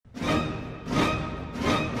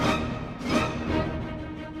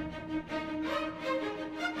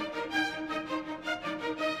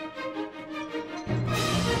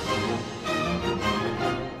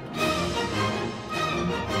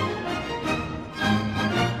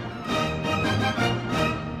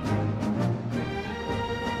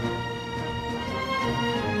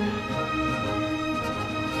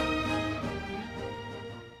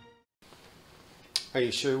Are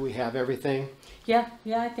you sure we have everything? Yeah,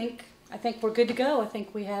 I think we're good to go. I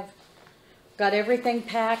think we have got everything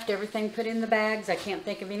packed, everything put in the bags. I can't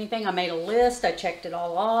think of anything. I made a list. I checked it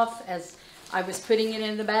all off as I was putting it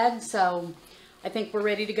in the bag. So I think we're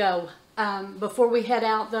ready to go. Before we head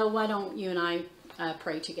out, though, why don't you and I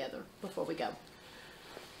pray together before we go?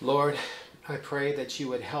 Lord, I pray that you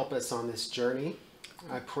would help us on this journey.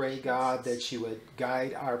 I pray, God, that you would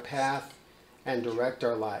guide our path and direct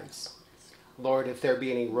our lives. Lord, if there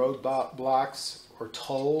be any roadblocks or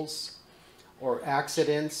tolls or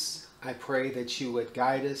accidents, I pray that you would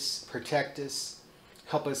guide us, protect us,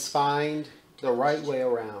 help us find the right way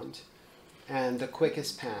around and the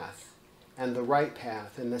quickest path and the right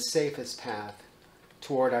path and the safest path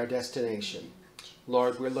toward our destination.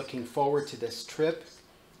 Lord, we're looking forward to this trip,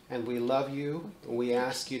 and we love you, and we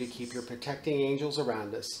ask you to keep your protecting angels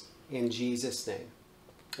around us. In Jesus' name,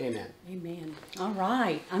 amen. Amen. All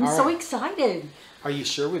right. I'm so excited. Are you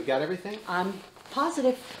sure we've got everything? I'm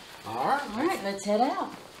positive. All right. All right, let's head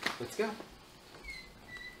out. Let's go.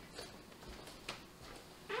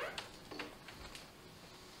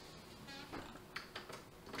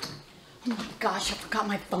 Oh my gosh, I forgot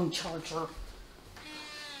my phone charger.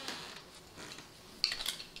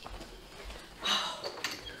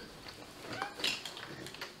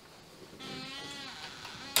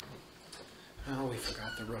 Oh, we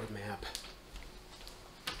forgot the road map.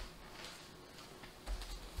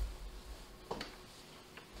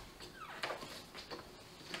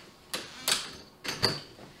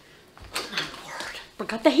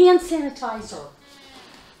 Forgot the hand sanitizer.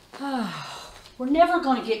 Oh, we're never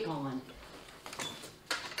going to get going.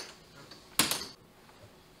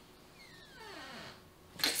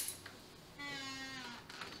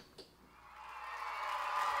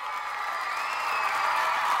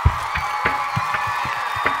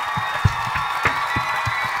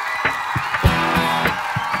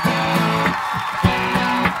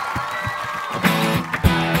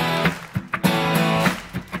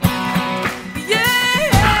 Yeah.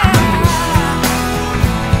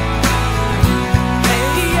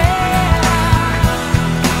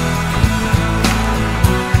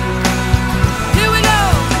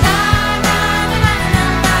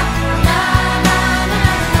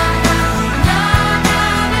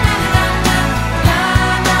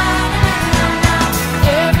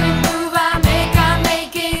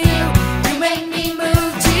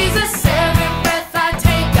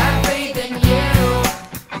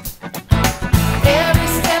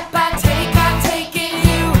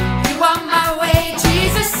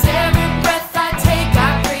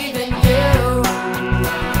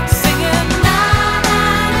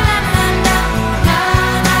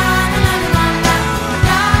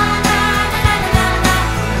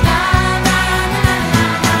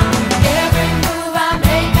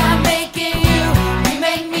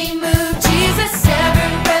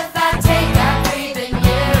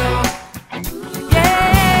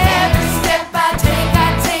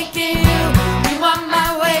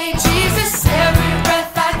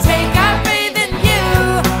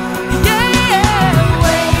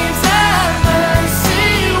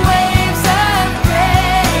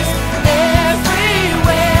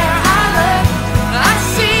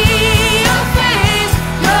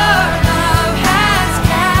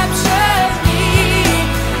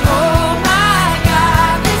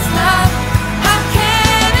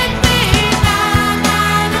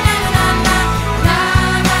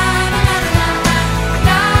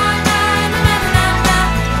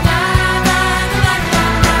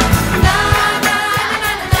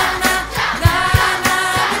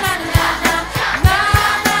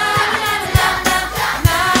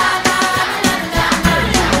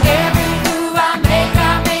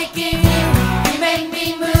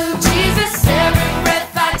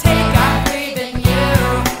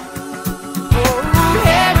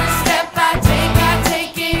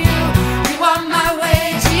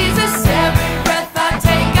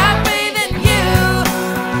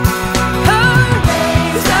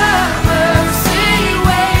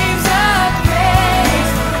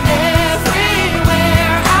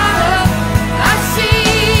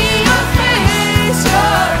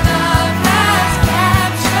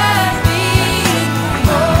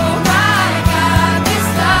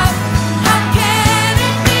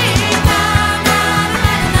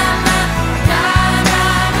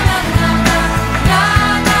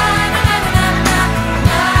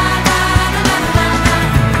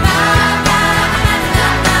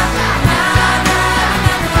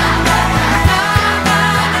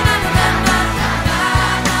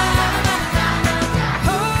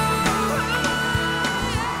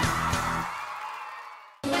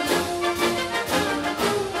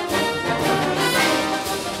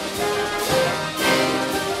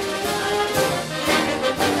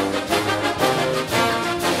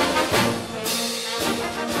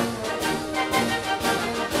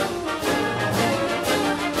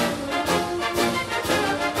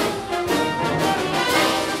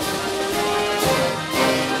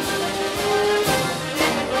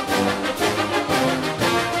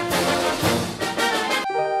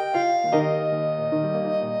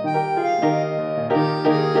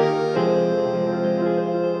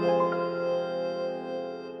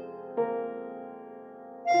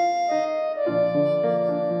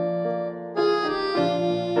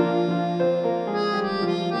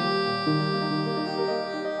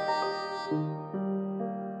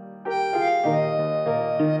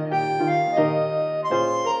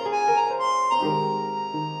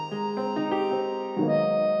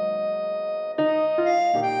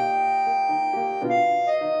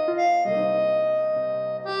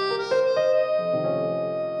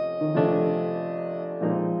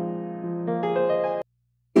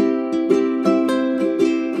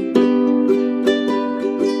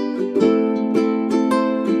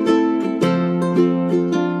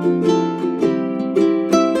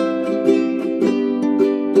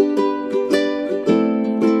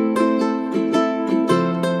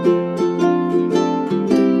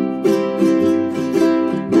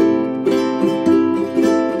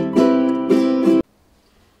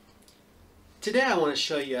 want to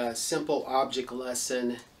show you a simple object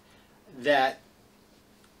lesson that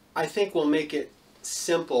I think will make it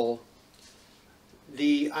simple,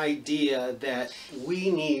 the idea that we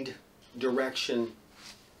need direction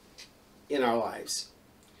in our lives.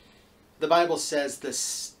 The Bible says the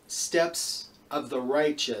steps of the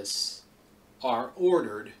righteous are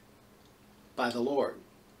ordered by the Lord.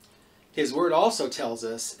 His word also tells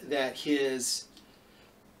us that his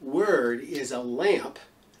word is a lamp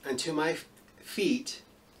unto my feet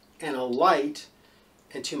and a light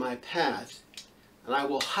unto my path. And I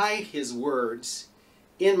will hide his words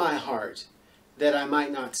in my heart that I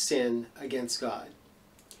might not sin against God.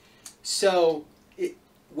 So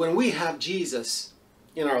when we have Jesus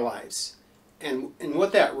in our lives, and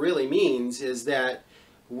what that really means is that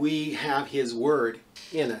we have his word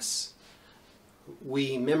in us.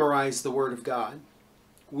 We memorize the word of God.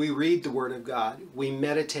 We read the word of God. We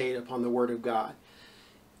meditate upon the word of God.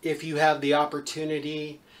 If you have the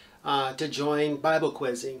opportunity to join Bible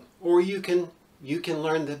quizzing, or you can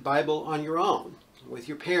learn the Bible on your own with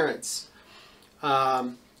your parents,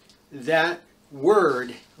 that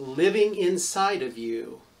word living inside of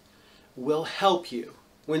you will help you.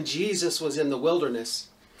 When Jesus was in the wilderness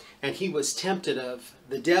and he was tempted of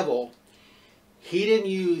the devil, he didn't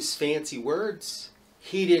use fancy words.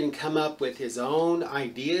 He didn't come up with his own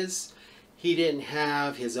ideas. He didn't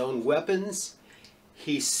have his own weapons.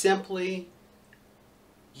 He simply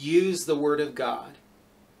used the word of God.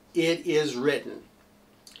 It is written.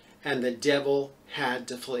 And the devil had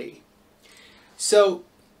to flee. So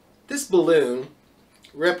this balloon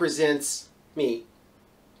represents me,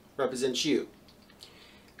 represents you.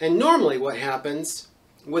 And normally what happens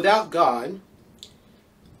without God,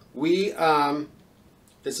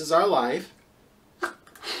 this is our life.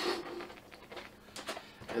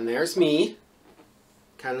 And there's me,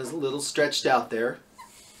 kind of a little stretched out there.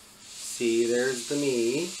 See, there's the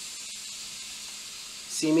me.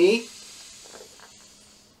 See me?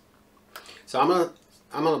 So I'm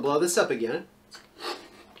gonna blow this up again.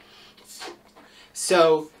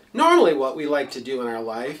 So normally what we like to do in our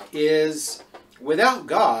life is, without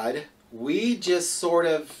God, we just sort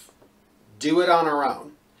of do it on our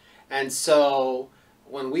own. And so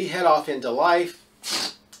when we head off into life,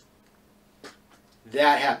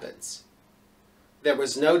 that happens. There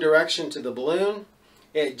was no direction to the balloon.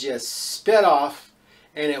 It just sped off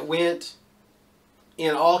and it went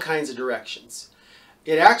in all kinds of directions.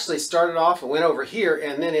 It actually started off and went over here,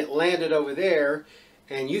 and then it landed over there,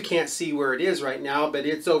 and you can't see where it is right now, but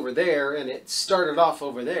it's over there, and it started off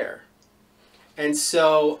over there. And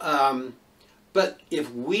so, but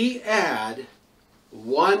if we add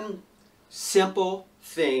one simple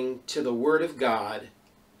thing to the Word of God,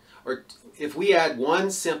 or if we add one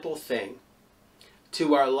simple thing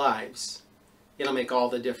to our lives, it'll make all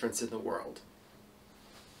the difference in the world.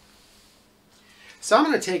 So I'm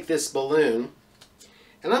going to take this balloon,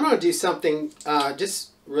 and I'm going to do something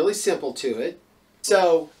just really simple to it.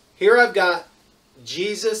 So here I've got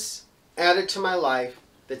Jesus added to my life.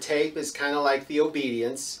 The tape is kind of like the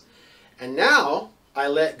obedience. And now I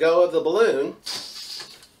let go of the balloon,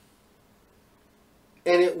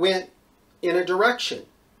 and it went in a direction.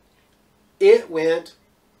 It went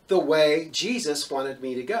the way Jesus wanted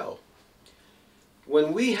me to go.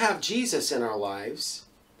 When we have Jesus in our lives,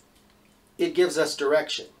 it gives us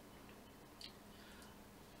direction.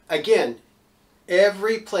 Again,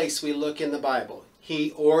 every place we look in the Bible,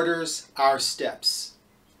 he orders our steps.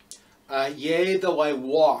 Yea, though I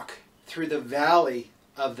walk through the valley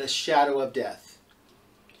of the shadow of death,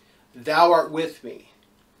 thou art with me.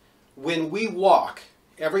 When we walk,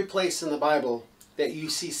 every place in the Bible that you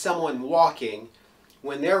see someone walking,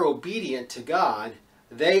 when they're obedient to God,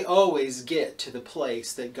 they always get to the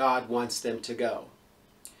place that God wants them to go.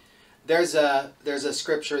 There's a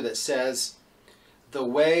scripture that says, the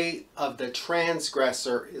way of the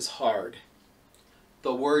transgressor is hard.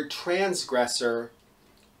 The word transgressor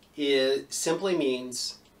simply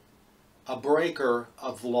means a breaker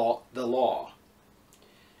of the law.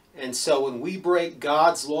 And so when we break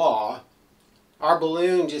God's law, our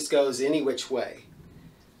balloon just goes any which way.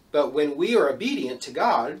 But when we are obedient to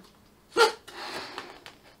God,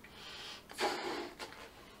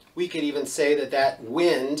 we could even say that that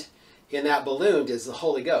wind in that balloon is the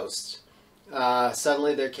Holy Ghost.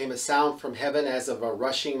 Suddenly there came a sound from heaven as of a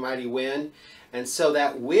rushing mighty wind. And so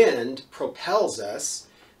that wind propels us.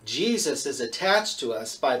 Jesus is attached to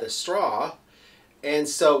us by the straw. And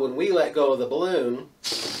so when we let go of the balloon,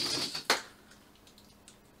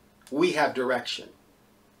 we have direction.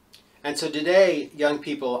 And so today, young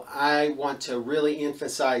people, I want to really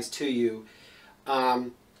emphasize to you,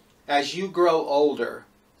 as you grow older,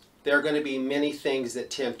 there are going to be many things that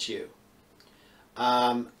tempt you.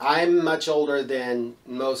 I'm much older than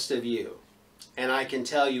most of you, and I can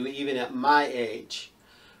tell you, even at my age,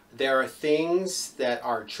 there are things that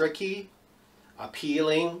are tricky,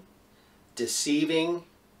 appealing, deceiving,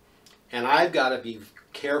 and I've got to be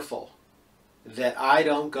careful that I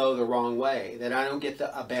don't go the wrong way, that I don't get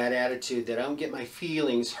a bad attitude, that I don't get my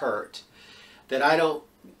feelings hurt, that I don't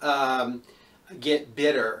get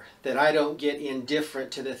bitter, that I don't get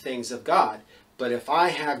indifferent to the things of God. But if I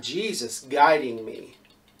have Jesus guiding me,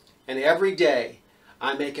 and every day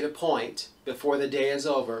I make it a point before the day is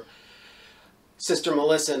over, Sister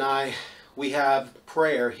Melissa and I, we have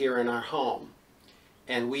prayer here in our home,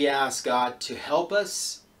 and we ask God to help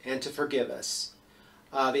us and to forgive us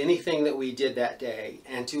of anything that we did that day,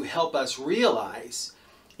 and to help us realize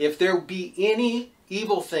if there be any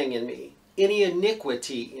evil thing in me, any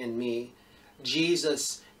iniquity in me,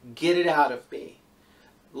 Jesus, get it out of me.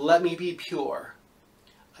 Let me be pure.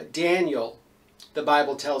 Daniel, the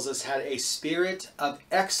Bible tells us, had a spirit of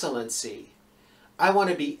excellency. I want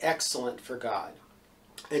to be excellent for God.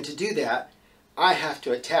 And to do that, I have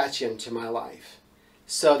to attach him to my life,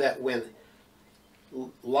 so that when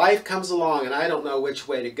life comes along and I don't know which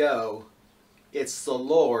way to go, it's the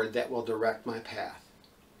Lord that will direct my path.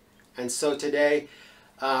 And so today,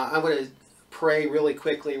 I'm going to pray really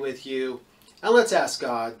quickly with you, and let's ask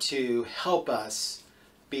God to help us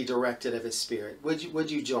be directed of his Spirit. Would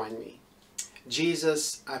you join me?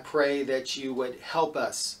 Jesus, I pray that you would help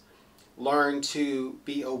us learn to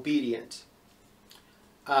be obedient,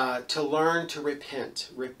 to learn to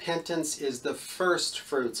repent. Repentance is the first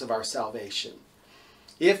fruits of our salvation.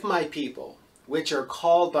 If my people, which are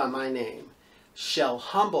called by my name, shall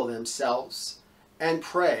humble themselves and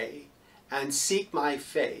pray and seek my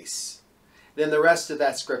face, then the rest of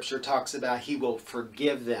that scripture talks about he will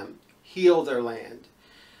forgive them, heal their land.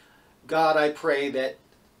 God, I pray that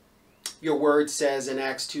your word says in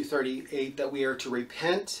Acts 2:38 that we are to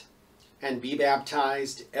repent and be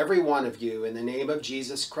baptized, every one of you, in the name of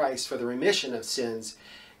Jesus Christ for the remission of sins.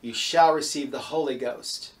 You shall receive the Holy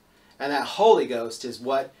Ghost. And that Holy Ghost is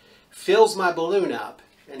what fills my balloon up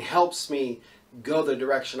and helps me go the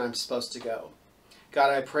direction I'm supposed to go. God,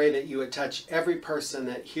 I pray that you would touch every person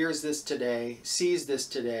that hears this today, sees this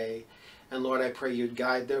today, and Lord, I pray you'd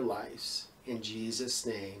guide their lives. In Jesus'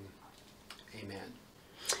 name, amen.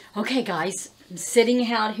 Okay, guys, I'm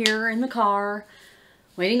sitting out here in the car,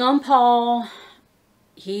 waiting on Paul.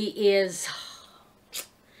 He is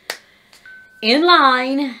in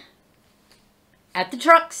line at the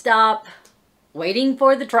truck stop, waiting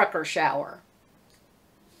for the trucker shower.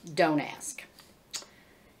 Don't ask.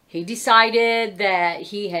 He decided that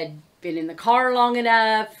he had been in the car long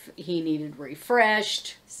enough. He needed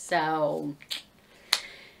refreshed. So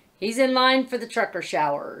he's in line for the trucker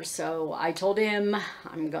shower. So I told him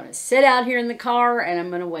I'm going to sit out here in the car and I'm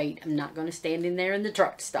going to wait. I'm not going to stand in there in the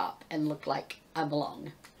truck stop and look like I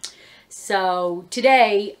belong. So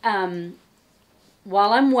today,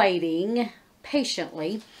 while I'm waiting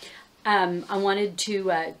patiently, I wanted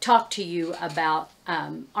to talk to you about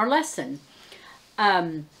our lesson.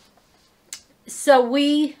 So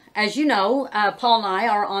we, as you know, Paul and I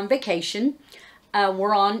are on vacation.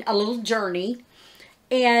 We're on a little journey,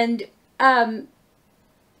 and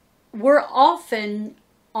we're often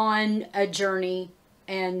on a journey,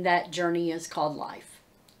 and that journey is called life.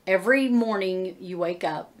 Every morning you wake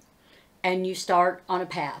up and you start on a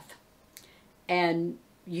path, and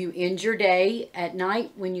you end your day at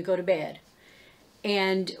night when you go to bed.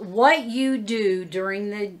 And what you do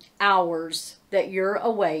during the hours that you're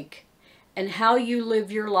awake and how you live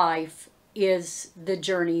your life is the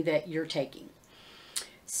journey that you're taking.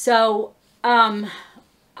 So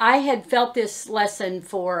I had felt this lesson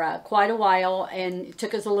for quite a while, and it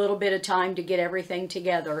took us a little bit of time to get everything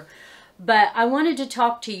together. But I wanted to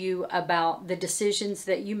talk to you about the decisions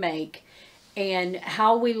that you make and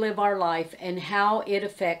how we live our life and how it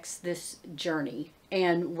affects this journey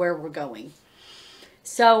and where we're going.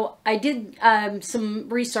 So I did some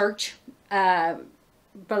research.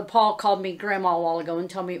 Brother Paul called me grandma a while ago and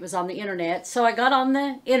told me it was on the internet. So I got on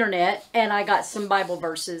the internet and I got some Bible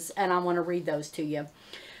verses, and I want to read those to you.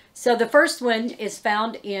 So the first one is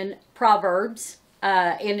found in Proverbs,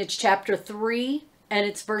 and it's chapter 3, and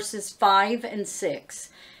it's verses 5 and 6.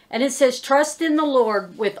 And it says, "Trust in the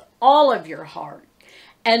Lord with all of your heart,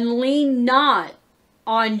 and lean not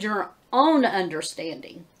on your own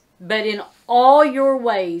understanding, but in all your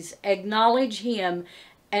ways acknowledge him,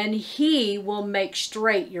 and he will make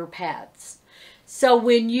straight your paths." So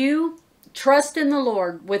when you trust in the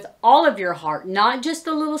Lord with all of your heart, not just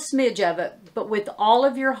a little smidge of it, but with all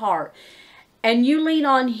of your heart, and you lean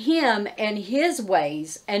on him and his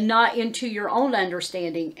ways and not into your own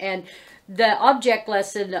understanding. And the object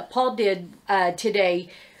lesson that Paul did today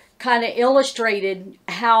kind of illustrated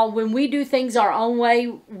how when we do things our own way,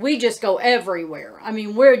 we just go everywhere. I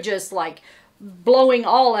mean, we're just like blowing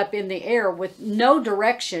all up in the air with no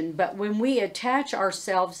direction. But when we attach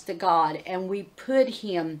ourselves to God and we put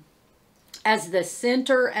him as the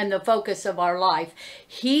center and the focus of our life,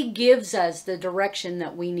 he gives us the direction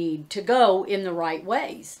that we need to go in the right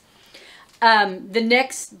ways. The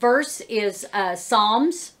next verse is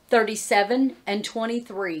Psalms 37 and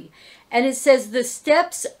 23. And it says, the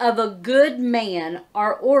steps of a good man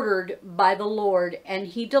are ordered by the Lord, and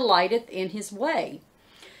he delighteth in his way.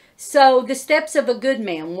 So the steps of a good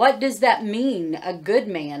man, what does that mean, a good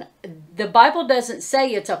man? The Bible doesn't say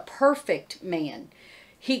it's a perfect man.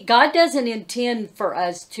 God doesn't intend for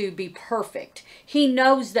us to be perfect. He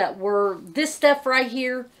knows that this stuff right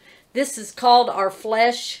here, this is called our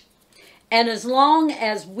flesh. And as long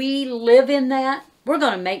as we live in that, we're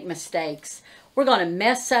going to make mistakes. We're going to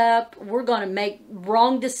mess up. We're going to make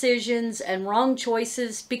wrong decisions and wrong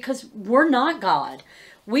choices because we're not God.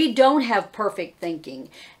 We don't have perfect thinking.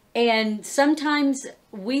 And sometimes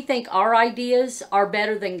we think our ideas are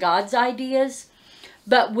better than God's ideas.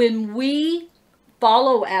 But when we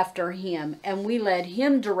follow after him and we let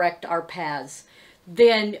him direct our paths,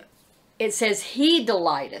 then it says he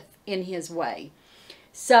delighteth in his way.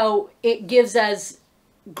 So it gives us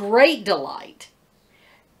great delight.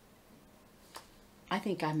 I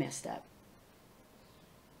think I messed up.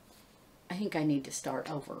 I think I need to start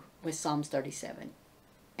over with Psalms 37.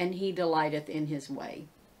 And he delighteth in his way.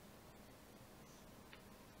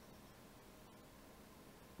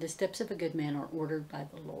 The steps of a good man are ordered by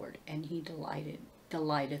the Lord, and he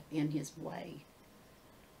delighteth in his way.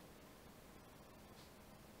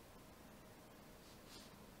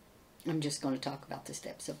 I'm just going to talk about the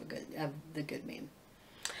steps of the good man.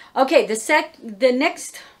 Okay, the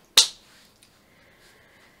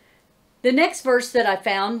next verse that I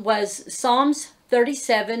found was Psalms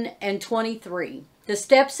 37 and 23. The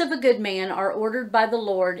steps of a good man are ordered by the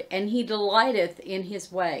Lord, and he delighteth in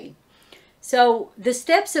his way. So the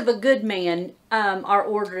steps of a good man are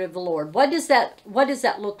ordered of the Lord. What does that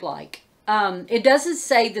look like? It doesn't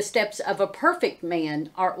say the steps of a perfect man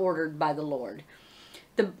are ordered by the Lord.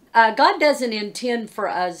 God doesn't intend for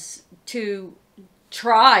us to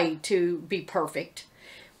try to be perfect.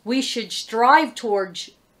 We should strive towards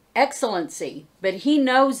excellency, but he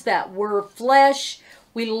knows that we're flesh.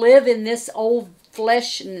 We live in this old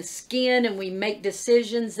flesh and the skin, and we make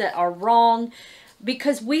decisions that are wrong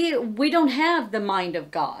because we don't have the mind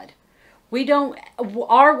of God.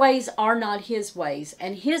 Our ways are not his ways,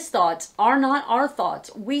 and his thoughts are not our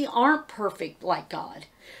thoughts. We aren't perfect like God.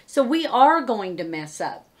 So we are going to mess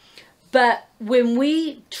up. But when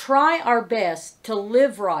we try our best to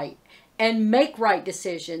live right and make right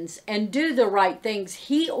decisions and do the right things,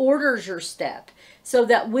 he orders your step so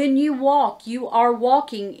that when you walk, you are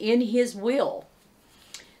walking in his will.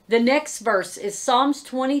 The next verse is Psalms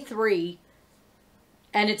 23,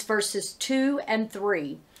 and it's verses 2 and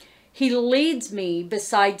 3. He leads me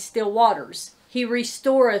beside still waters. He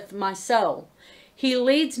restoreth my soul. He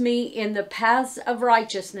leads me in the paths of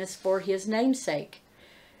righteousness for his name's sake.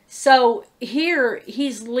 So here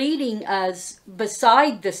he's leading us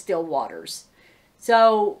beside the still waters.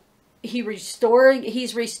 So he's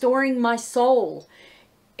restoring my soul.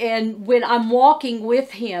 And when I'm walking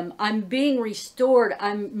with him, I'm being restored.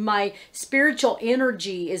 My spiritual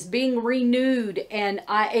energy is being renewed, and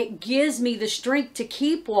it gives me the strength to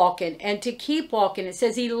keep walking and to keep walking. It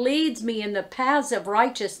says he leads me in the paths of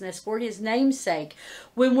righteousness for his name's sake.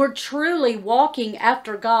 When we're truly walking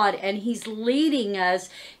after God and he's leading us,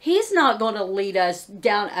 he's not going to lead us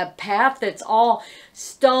down a path that's all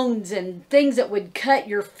stones and things that would cut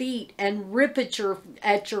your feet and rip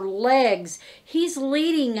at your legs. He's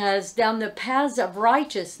leading us down the paths of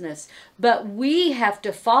righteousness, but we have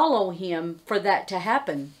to follow him for that to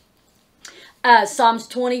happen. Psalms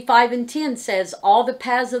 25 and 10 says, all the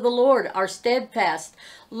paths of the Lord are steadfast,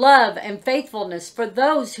 love and faithfulness for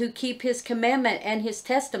those who keep his commandment and his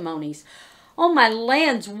testimonies. Oh, my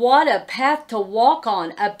lands, what a path to walk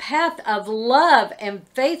on, a path of love and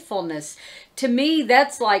faithfulness. To me,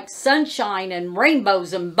 that's like sunshine and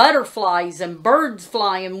rainbows and butterflies and birds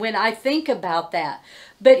flying when I think about that.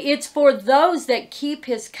 But it's for those that keep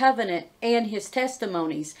his covenant and his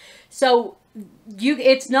testimonies. So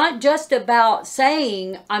it's not just about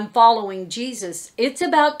saying I'm following Jesus. It's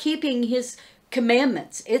about keeping his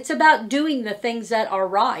commandments. It's about doing the things that are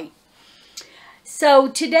right. So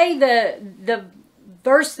today the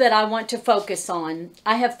verse that I want to focus on,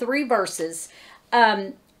 I have 3 verses,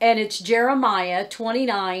 and it's Jeremiah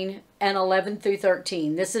 29 and 11 through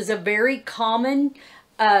 13. This is a very common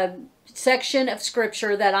section of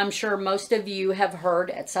scripture that I'm sure most of you have heard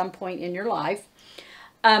at some point in your life.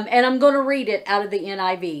 And I'm going to read it out of the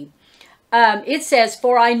NIV. It says,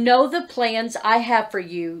 "For I know the plans I have for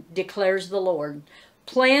you, declares the Lord.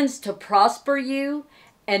 Plans to prosper you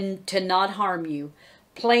and to not harm you.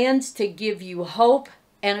 Plans to give you hope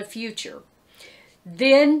and a future.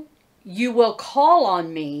 Then you will call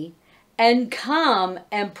on me and come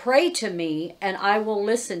and pray to me, and I will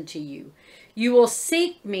listen to you. You will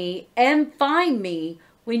seek me and find me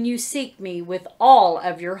when you seek me with all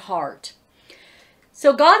of your heart."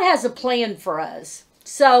 So God has a plan for us.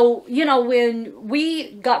 So, you know, when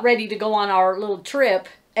we got ready to go on our little trip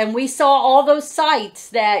and we saw all those sites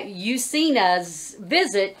that you seen us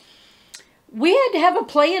visit, we had to have a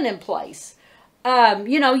plan in place.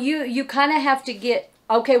 You know, you kind of have to get,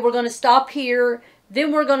 okay, we're going to stop here.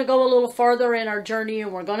 Then we're going to go a little farther in our journey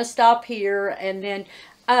and we're going to stop here. And then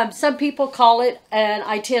some people call it an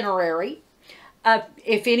itinerary.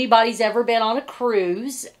 If anybody's ever been on a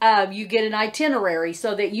cruise, you get an itinerary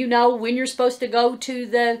so that you know when you're supposed to go to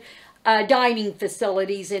the dining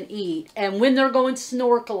facilities and eat, and when they're going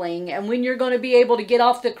snorkeling, and when you're going to be able to get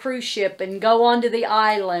off the cruise ship and go onto the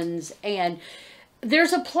islands. And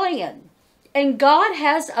there's a plan, and God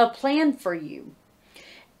has a plan for you.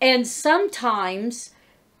 And sometimes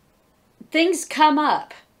things come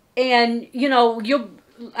up, and you know,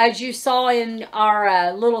 as you saw in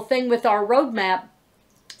our little thing with our roadmap,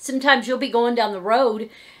 sometimes you'll be going down the road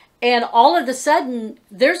and all of a sudden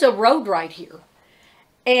there's a road right here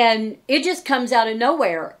and it just comes out of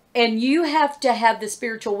nowhere, and you have to have the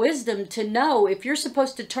spiritual wisdom to know if you're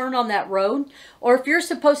supposed to turn on that road or if you're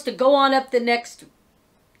supposed to go on up to the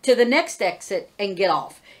next exit and get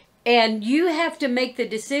off. And you have to make the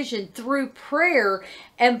decision through prayer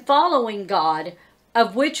and following God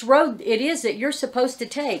of which road it is that you're supposed to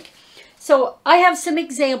take. So I have some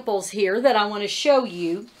examples here that I want to show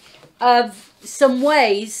you of some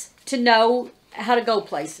ways to know how to go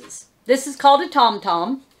places. This is called a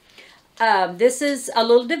TomTom. This is a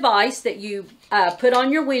little device that you put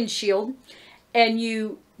on your windshield, and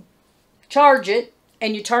you charge it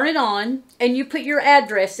and you turn it on and you put your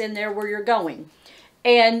address in there where you're going.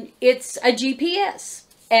 And it's a GPS,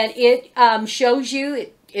 and it shows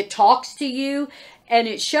you, it talks to you, and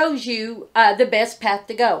it shows you the best path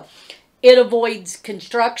to go. It avoids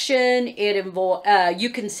construction. You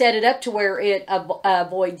can set it up to where it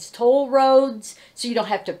avoids toll roads, so you don't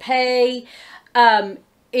have to pay.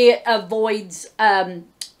 It avoids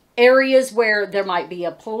areas where there might be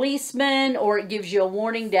a policeman, or it gives you a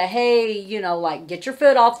warning to, hey, you know, like, get your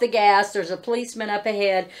foot off the gas. There's a policeman up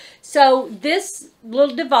ahead. So this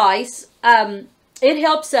little device, it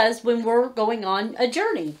helps us when we're going on a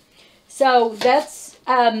journey. So that's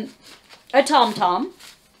a TomTom.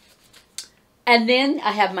 And then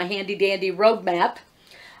I have my handy dandy road map.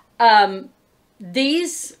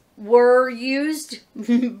 These were used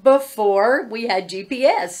before we had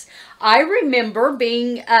GPS. I remember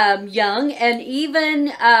being young and even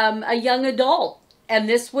a young adult. And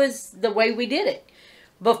this was the way we did it.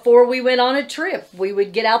 Before we went on a trip, we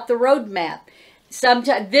would get out the road map.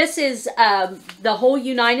 Sometimes this is the whole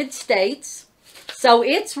United States. So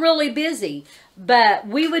it's really busy, but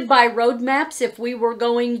we would buy road maps if we were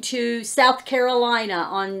going to South Carolina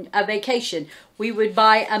on a vacation. We would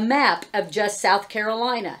buy a map of just South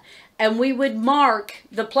Carolina, and we would mark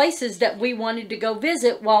the places that we wanted to go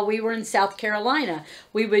visit while we were in South Carolina.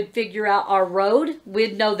 We would figure out our road.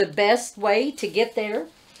 We'd know the best way to get there.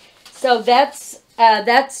 So that's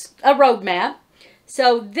a road map.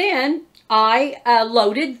 So then I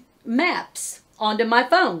loaded maps onto my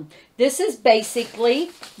phone. This is basically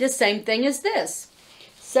the same thing as this.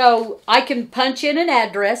 So I can punch in an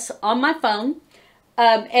address on my phone,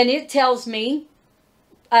 and it tells me,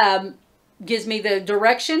 gives me the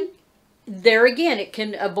direction. There again, it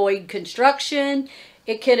can avoid construction.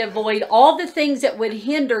 It can avoid all the things that would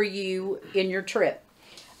hinder you in your trip.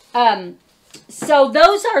 So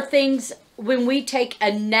those are things when we take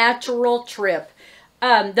a natural trip.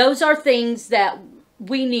 Those are things that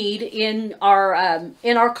we need in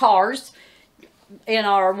our cars, in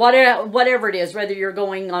our whatever it is, whether you're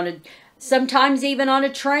going on sometimes even on a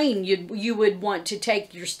train, you would want to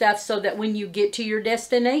take your stuff so that when you get to your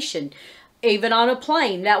destination, even on a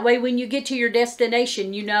plane, that way when you get to your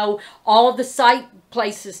destination, you know all the site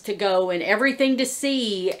places to go and everything to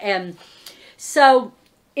see. And so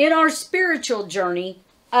in our spiritual journey,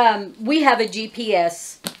 we have a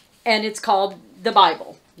GPS, and it's called the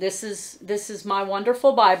Bible. This is my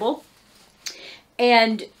wonderful Bible.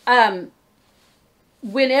 And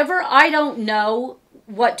whenever I don't know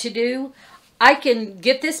what to do, I can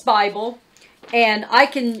get this Bible and I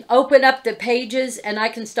can open up the pages and I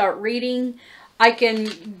can start reading. I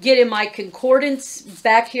can get in my concordance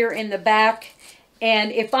back here in the back.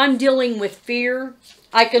 And if I'm dealing with fear,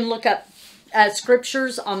 I can look up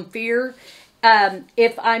scriptures on fear.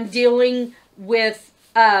 If I'm dealing with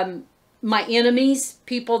my enemies,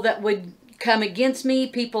 people that would come against me,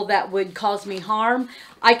 people that would cause me harm,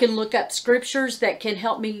 I can look up scriptures that can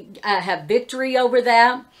help me have victory over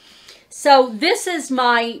that. So this is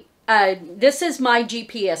my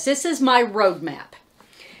GPS. This is my roadmap.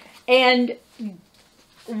 And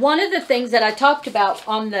one of the things that I talked about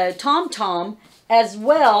on the TomTom, as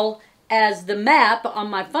well as the map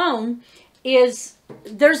on my phone, is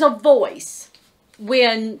there's a voice.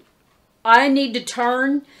 When I need to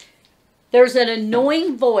turn, there's an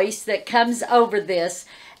annoying voice that comes over this,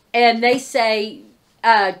 and they say,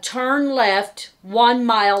 turn left 1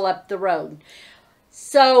 mile up the road.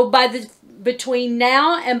 So between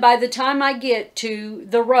now and by the time I get to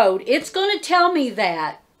the road, it's going to tell me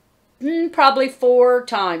that probably 4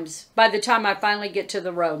 times by the time I finally get to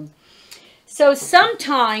the road. So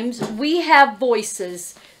sometimes we have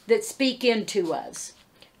voices that speak into us.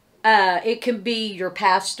 It can be your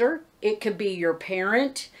pastor. It could be your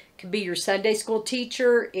parent. It could be your Sunday school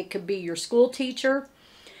teacher. It could be your school teacher.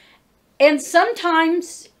 And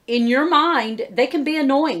sometimes in your mind, they can be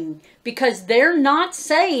annoying because they're not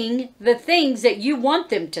saying the things that you want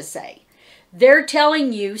them to say. They're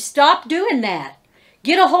telling you, stop doing that.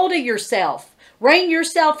 Get a hold of yourself. Rein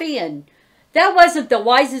yourself in. That wasn't the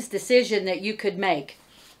wisest decision that you could make.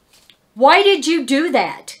 Why did you do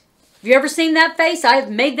that? Have you ever seen that face?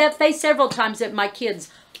 I've made that face several times at my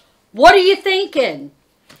kids. What are you thinking?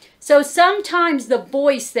 So sometimes the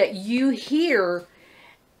voice that you hear,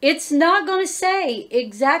 it's not going to say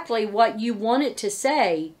exactly what you want it to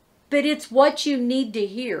say, but it's what you need to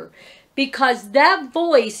hear. Because that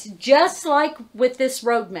voice, just like with this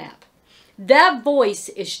roadmap, that voice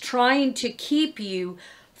is trying to keep you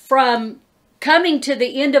from coming to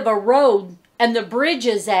the end of a road and the bridge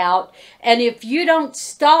is out, and if you don't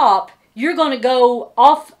stop, you're going to go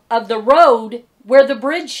off of the road where the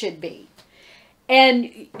bridge should be.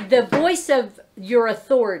 And the voice of your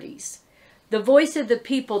authorities, the voice of the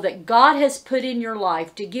people that God has put in your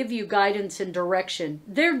life to give you guidance and direction,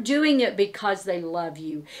 they're doing it because they love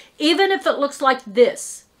you. Even if it looks like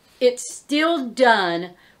this, it's still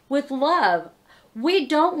done with love. We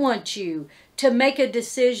don't want you to make a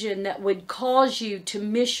decision that would cause you to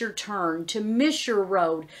miss your turn, to miss your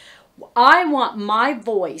road. I want my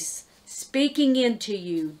voice speaking into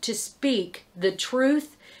you to speak the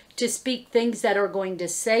truth, to speak things that are going to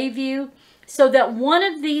save you, so that one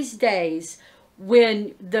of these days,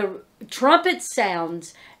 when the trumpet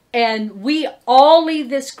sounds and we all leave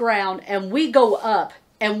this ground and we go up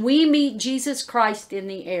and we meet Jesus Christ in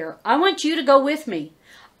the air, I want you to go with me.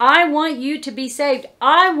 I want you to be saved.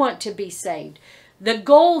 I want to be saved. The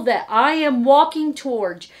goal that I am walking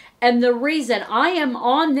towards and the reason I am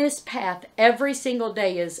on this path every single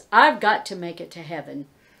day is I've got to make it to heaven.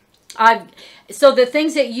 So the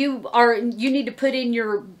things that you need to put in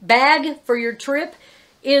your bag for your trip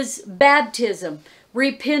is baptism,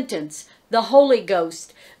 repentance, the Holy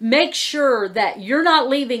Ghost. Make sure that you're not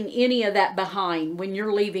leaving any of that behind when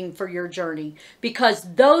you're leaving for your journey,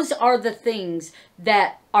 because those are the things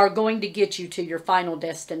that are going to get you to your final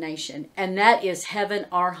destination, and that is heaven,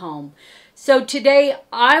 our home. So today,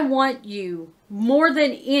 I want you, more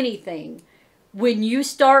than anything, when you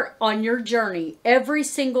start on your journey every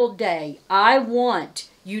single day, I want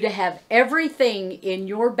you to have everything in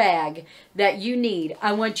your bag that you need.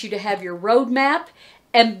 I want you to have your roadmap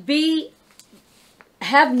and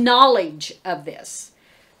have knowledge of this.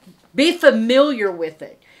 Be familiar with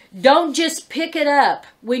it. Don't just pick it up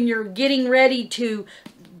when you're getting ready to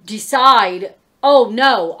decide, oh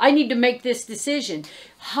no, I need to make this decision.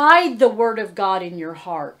 Hide the Word of God in your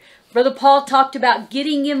heart. Brother Paul talked about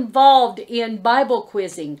getting involved in Bible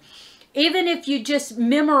quizzing. Even if you just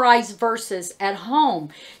memorize verses at home,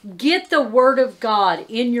 get the Word of God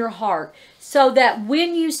in your heart so that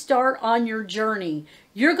when you start on your journey,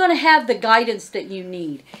 you're going to have the guidance that you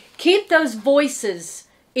need. Keep those voices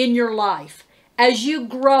in your life. As you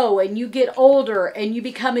grow and you get older and you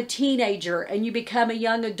become a teenager and you become a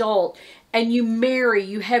young adult and you marry,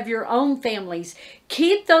 you have your own families,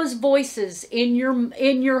 keep those voices in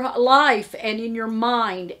your life and in your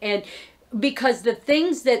mind, and because the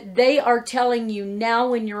things that they are telling you now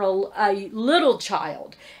when you're a little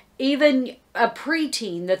child even a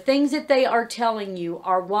preteen, the things that they are telling you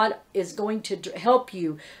are what is going to help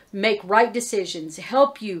you make right decisions,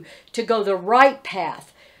 help you to go the right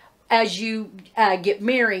path as you get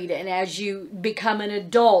married and as you become an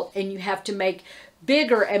adult and you have to make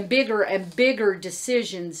bigger and bigger and bigger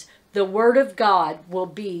decisions. The Word of God will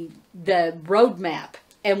be the roadmap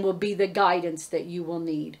and will be the guidance that you will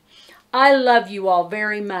need. I love you all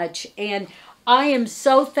very much, and I am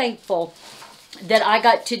so thankful that I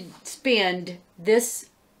got to spend this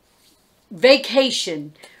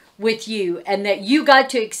vacation with you and that you got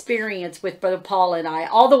to experience with Brother Paul and I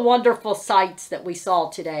all the wonderful sights that we saw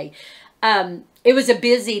today. It was a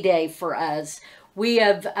busy day for us. We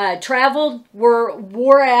have traveled, we're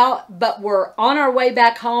wore out, but we're on our way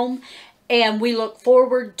back home, and we look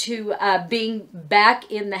forward to being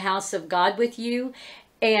back in the house of God with you.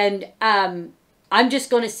 And I'm just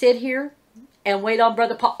going to sit here and wait on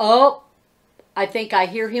Brother Paul. Oh, I think I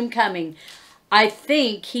hear him coming. I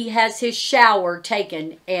think he has his shower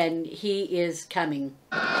taken and he is coming.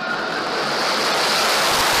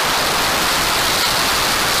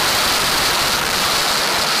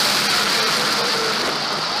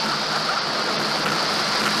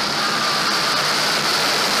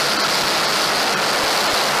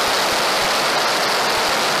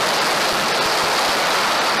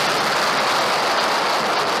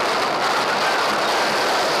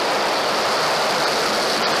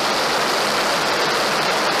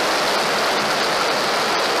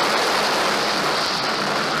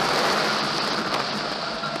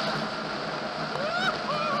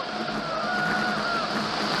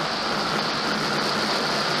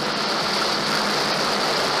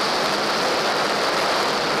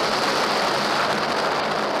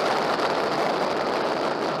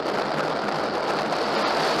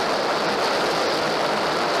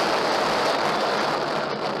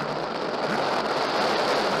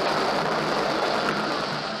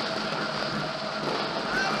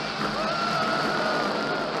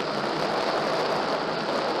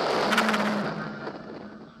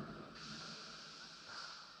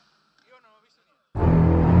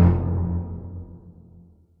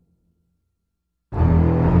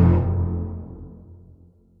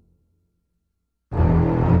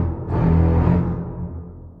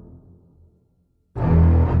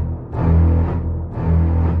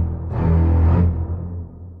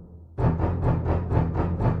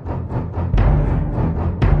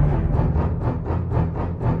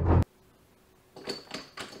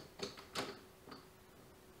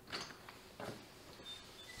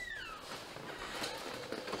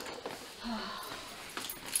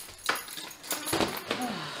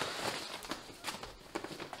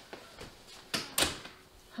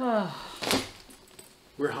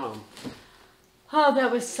 We're home. Oh,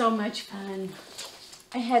 that was so much fun.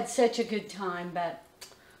 I had such a good time, but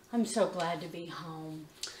I'm so glad to be home.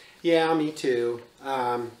 Yeah, me too.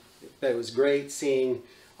 But it was great seeing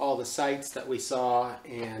all the sights that we saw,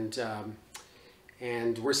 and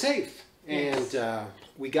we're safe. Yes. And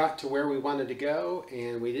we got to where we wanted to go,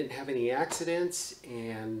 and we didn't have any accidents,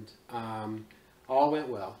 and all went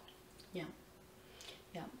well. Yeah.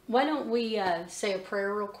 Yeah. Why don't we say a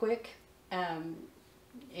prayer real quick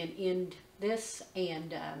and end this,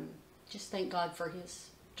 and just thank God for His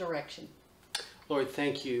direction. Lord,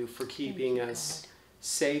 thank you for keeping us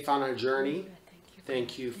safe on our journey.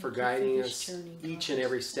 Thank you for guiding us each and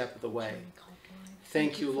every step of the way.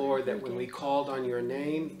 Thank you, Lord, that when we called on your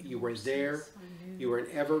name, you were there. You were an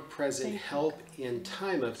ever-present help in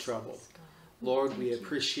time of trouble. Lord, we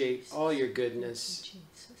appreciate all your goodness.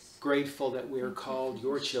 Grateful that we are called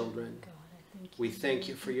your children. We thank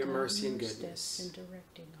you for your mercy and goodness.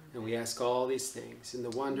 And we ask all these things in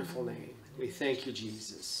the wonderful name. We thank you,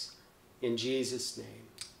 Jesus. In Jesus'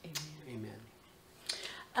 name,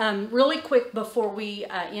 amen. Really quick before we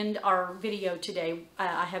end our video today,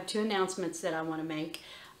 I have two announcements that I want to make.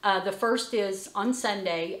 The first is on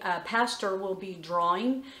Sunday, Pastor will be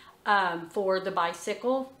drawing for the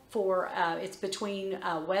bicycle. It's between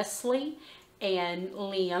Wesley and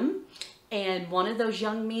Liam. And one of those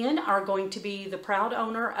young men are going to be the proud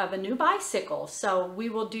owner of a new bicycle. So we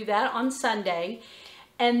will do that on Sunday.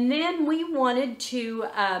 And then we wanted to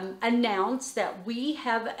announce that we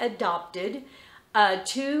have adopted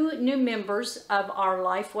 2 new members of our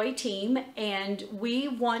Lifeway team, and we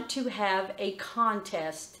want to have a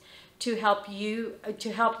contest to help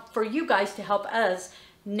for you guys to help us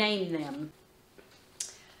name them.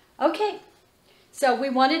 Okay, so we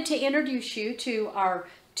wanted to introduce you to our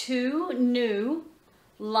 2 new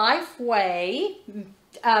Lifeway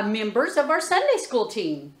members of our Sunday school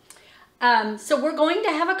team. So we're going to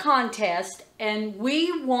have a contest, and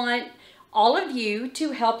we want all of you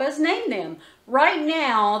to help us name them. Right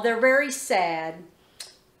now, they're very sad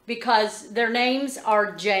because their names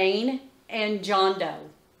are Jane and John Doe.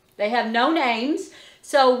 They have no names,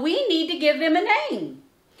 so we need to give them a name.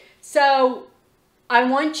 So I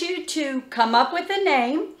want you to come up with a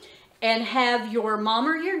name and have your mom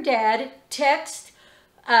or your dad text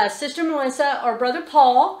Sister Melissa or Brother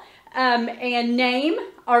Paul and name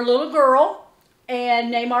our little girl and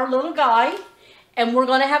name our little guy. And we're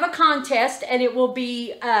going to have a contest, and it will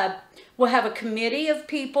be, we'll have a committee of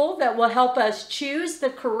people that will help us choose the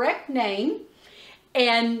correct name.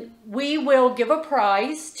 And we will give a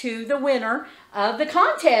prize to the winner of the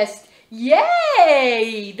contest.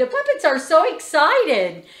 Yay! The puppets are so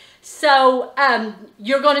excited. So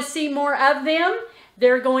you're going to see more of them.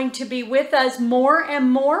 They're going to be with us more and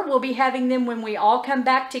more. We'll be having them when we all come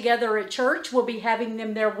back together at church. We'll be having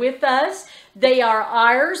them there with us. They are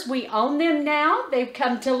ours. We own them now. They've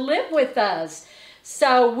come to live with us.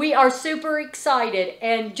 So we are super excited.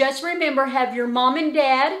 And just remember, have your mom and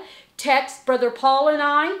dad text Brother Paul and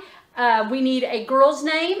I. We need a girl's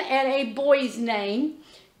name and a boy's name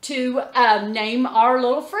to name our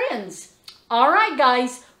little friends. All right,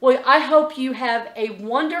 guys. Well, I hope you have a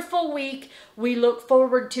wonderful week. We look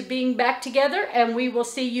forward to being back together, and we will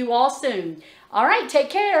see you all soon. All right, take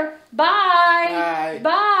care. Bye. Bye.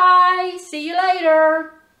 Bye. See you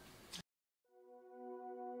later.